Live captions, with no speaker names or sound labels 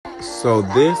So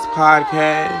this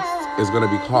podcast is going to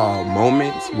be called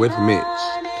Moments with Mitch.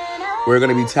 We're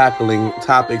going to be tackling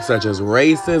topics such as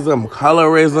racism,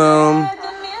 colorism,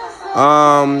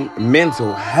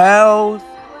 mental health,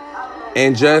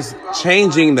 and just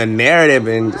changing the narrative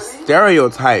and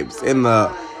stereotypes in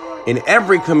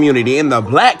every community, in the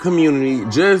black community.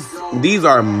 Just these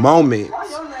are moments.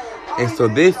 And so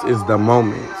this is the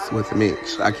Moments with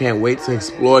Mitch. I can't wait to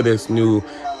explore this new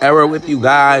era with you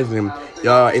guys. And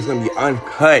y'all, it's going to be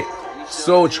uncut,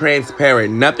 so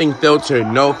transparent, nothing filtered,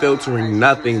 no filtering,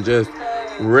 nothing, just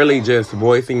really just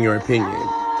voicing your opinion.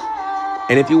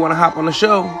 And if you want to hop on the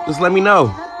show, just let me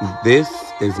know. This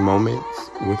is Moments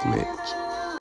with Mitch.